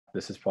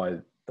this is probably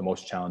the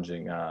most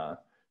challenging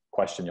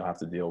question you'll have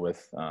to deal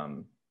with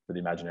for the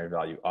imaginary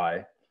value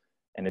I,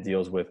 and it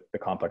deals with the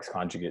complex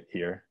conjugate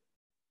here.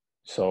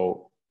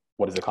 So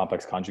what is the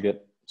complex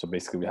conjugate? So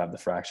basically we have the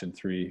fraction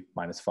 3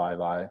 minus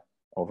 5i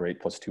over 8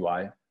 plus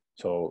 2i.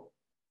 So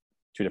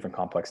two different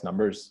complex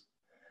numbers.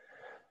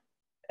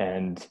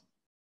 And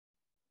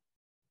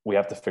we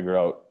have to figure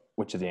out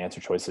which of the answer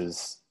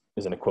choices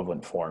is an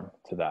equivalent form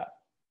to that.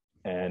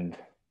 And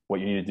what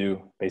you need to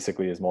do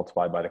basically is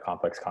multiply by the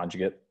complex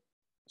conjugate.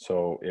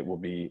 So it will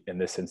be, in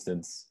this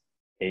instance,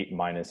 8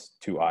 minus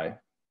 2i.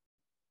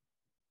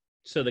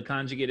 So the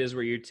conjugate is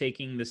where you're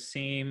taking the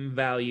same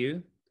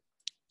value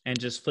and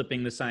just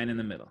flipping the sign in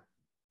the middle.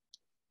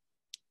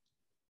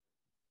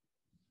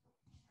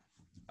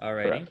 All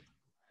righty.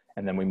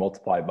 And then we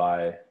multiply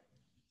by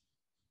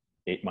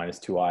 8 minus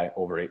 2i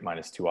over 8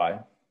 minus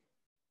 2i.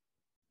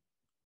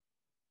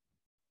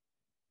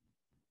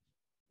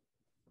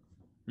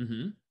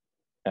 Mm-hmm.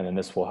 And then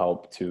this will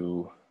help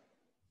to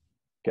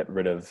get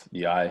rid of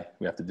the I.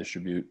 We have to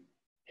distribute.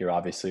 Here,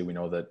 obviously, we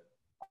know that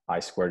I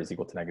squared is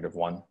equal to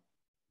 -1.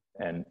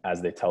 And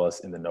as they tell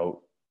us in the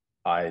note,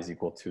 I is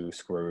equal to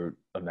square root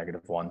of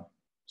 -1.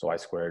 So I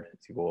squared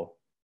is equal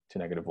to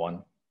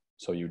 -1.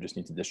 So you just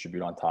need to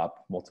distribute on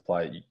top,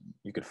 multiply it.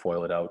 You could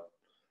FOIL it out.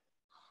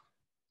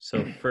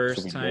 So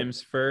first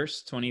times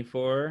first,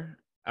 24.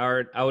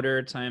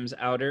 Outer times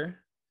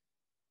outer.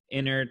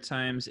 Inner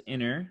times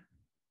inner.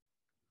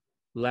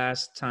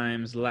 Last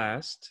times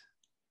last.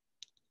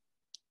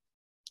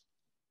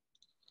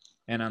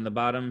 And on the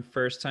bottom,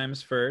 first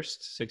times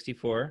first,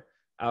 64.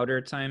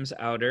 Outer times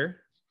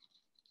outer.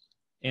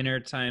 Inner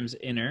times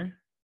inner.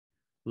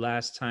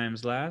 Last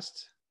times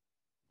last.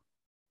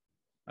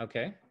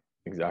 Okay.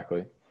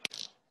 Exactly.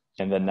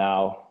 And then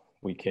now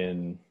we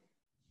can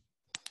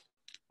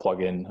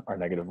plug in our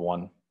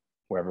 -1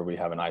 wherever we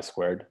have an I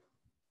squared.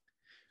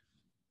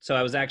 So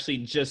I was actually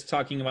just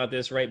talking about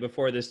this right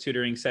before this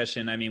tutoring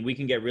session. I mean, we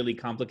can get really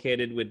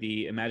complicated with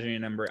the imaginary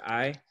number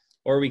I,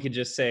 or we could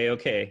just say,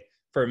 okay,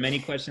 for many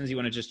questions, you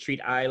want to just treat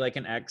I like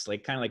an X,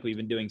 like kind of like we've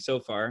been doing so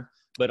far,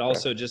 but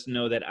also just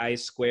know that I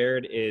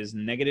squared is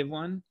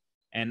 -1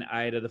 and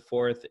I to the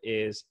 4th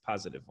is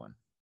 +1.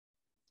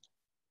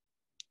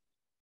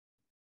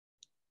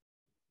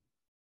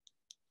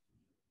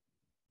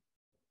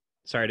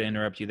 Sorry to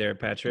interrupt you there,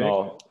 Patrick.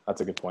 No,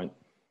 that's a good point.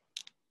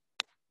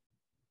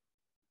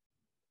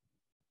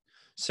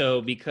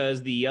 So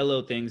because the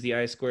yellow things, the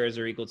I squares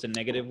are equal to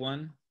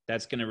 -1,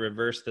 that's going to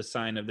reverse the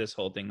sign of this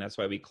whole thing. That's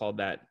why we called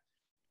that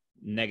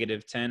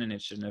 -10, and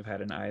it shouldn't have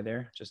had an I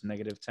there, just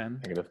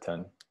 -10.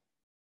 -10.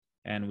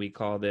 And we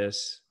call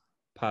this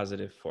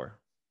 +4.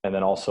 And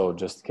then also,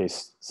 just in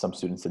case some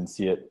students didn't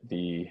see it,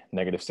 the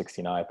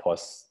 -16i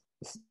plus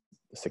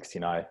the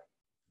 16i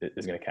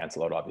is going to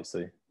cancel out,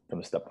 obviously, from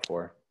the step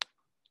before.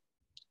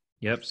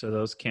 Yep, so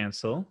those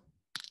cancel.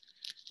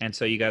 And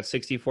so you got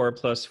 64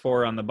 plus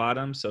 4 on the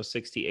bottom, so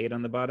 68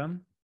 on the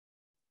bottom.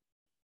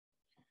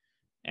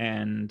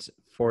 And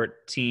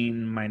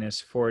 14 minus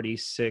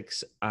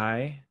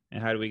 46i.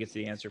 And how do we get to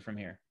the answer from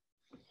here?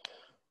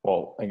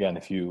 Well, again,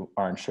 if you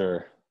aren't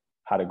sure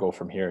how to go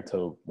from here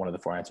to one of the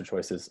 4 answer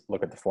choices,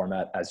 look at the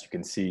format. As you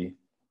can see,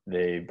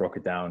 they broke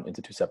it down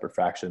into 2 separate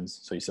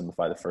fractions. So you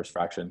simplify the first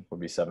fraction would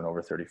be 7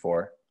 over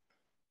 34,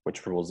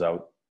 which rules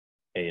out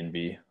A and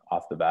B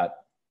off the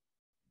bat.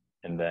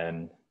 And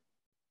then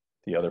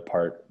the other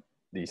part,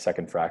 the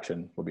second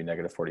fraction, will be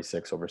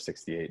 -46 over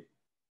 68.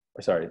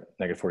 Or sorry,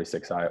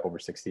 -46i over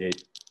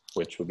 68,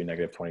 which would be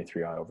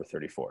 -23i over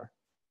 34.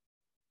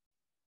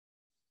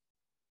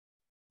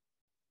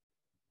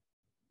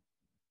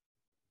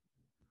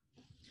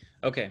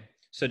 Okay,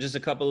 so just a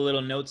couple of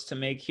little notes to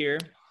make here.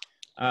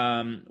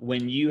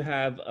 When you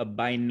have a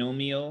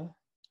binomial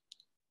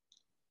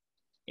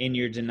in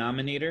your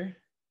denominator,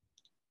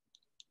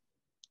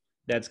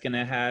 that's going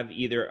to have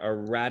either a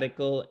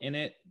radical in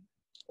it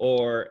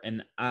or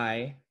an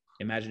I,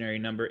 imaginary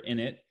number, in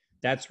it.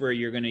 That's where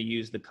you're going to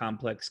use the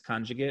complex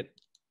conjugate.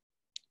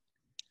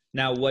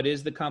 Now, what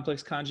is the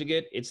complex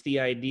conjugate? It's the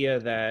idea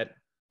that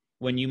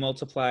when you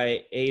multiply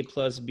A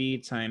plus B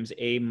times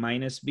A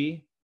minus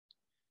B,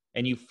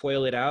 and you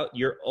FOIL it out,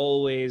 you're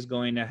always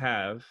going to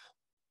have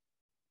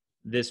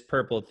this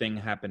purple thing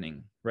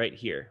happening right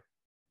here.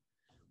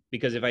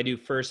 Because if I do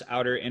first,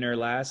 outer, inner,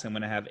 last, I'm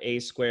going to have A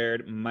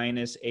squared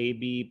minus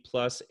AB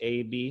plus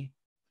AB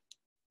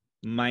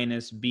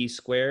minus B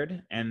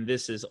squared. And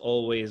this is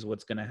always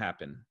what's going to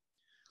happen.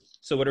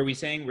 So what are we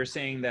saying? We're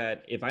saying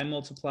that if I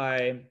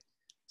multiply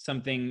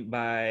something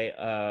by,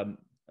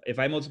 if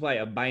I multiply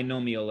a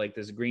binomial like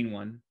this green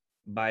one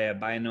by a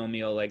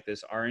binomial like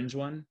this orange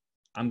one,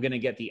 I'm going to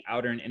get the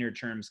outer and inner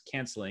terms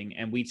canceling,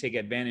 and we take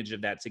advantage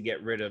of that to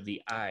get rid of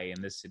the I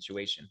in this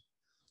situation.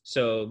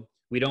 So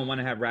we don't want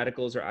to have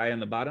radicals or I on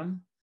the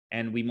bottom,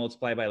 and we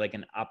multiply by like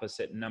an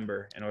opposite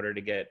number in order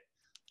to get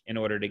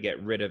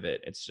rid of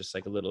it. It's just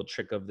like a little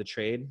trick of the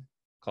trade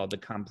called the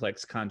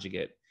complex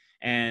conjugate.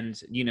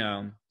 And, you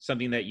know,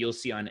 something that you'll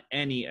see on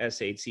any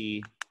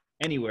SAT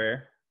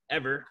anywhere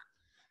ever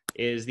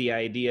is the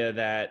idea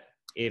that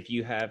If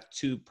you have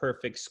two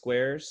perfect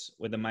squares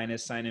with a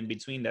minus sign in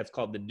between, that's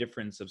called the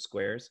difference of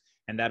squares.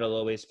 And that'll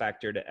always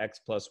factor to x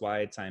plus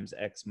y times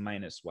x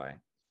minus y,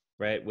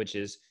 right? Which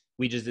is,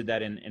 we just did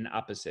that in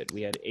opposite.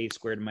 We had a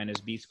squared minus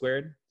b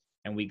squared,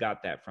 and we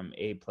got that from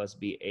a plus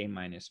b, a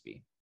minus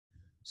b.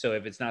 So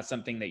if it's not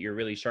something that you're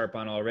really sharp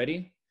on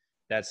already,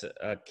 that's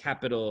a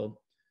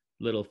capital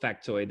little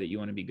factoid that you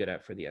want to be good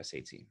at for the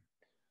SAT.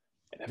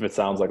 If it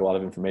sounds like a lot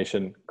of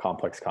information,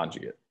 complex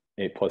conjugate.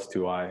 8 plus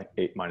 2i,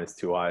 8 minus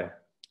 2i.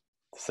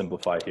 To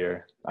simplify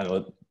here, I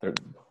know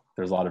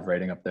there's a lot of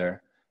writing up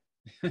there.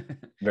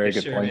 Very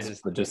good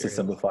points, but just to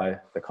simplify,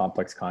 the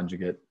complex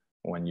conjugate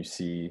when you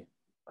see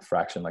a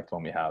fraction like the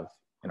one we have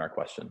in our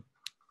question.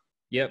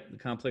 Yep, the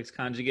complex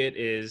conjugate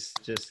is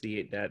just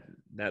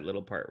that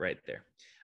little part right there.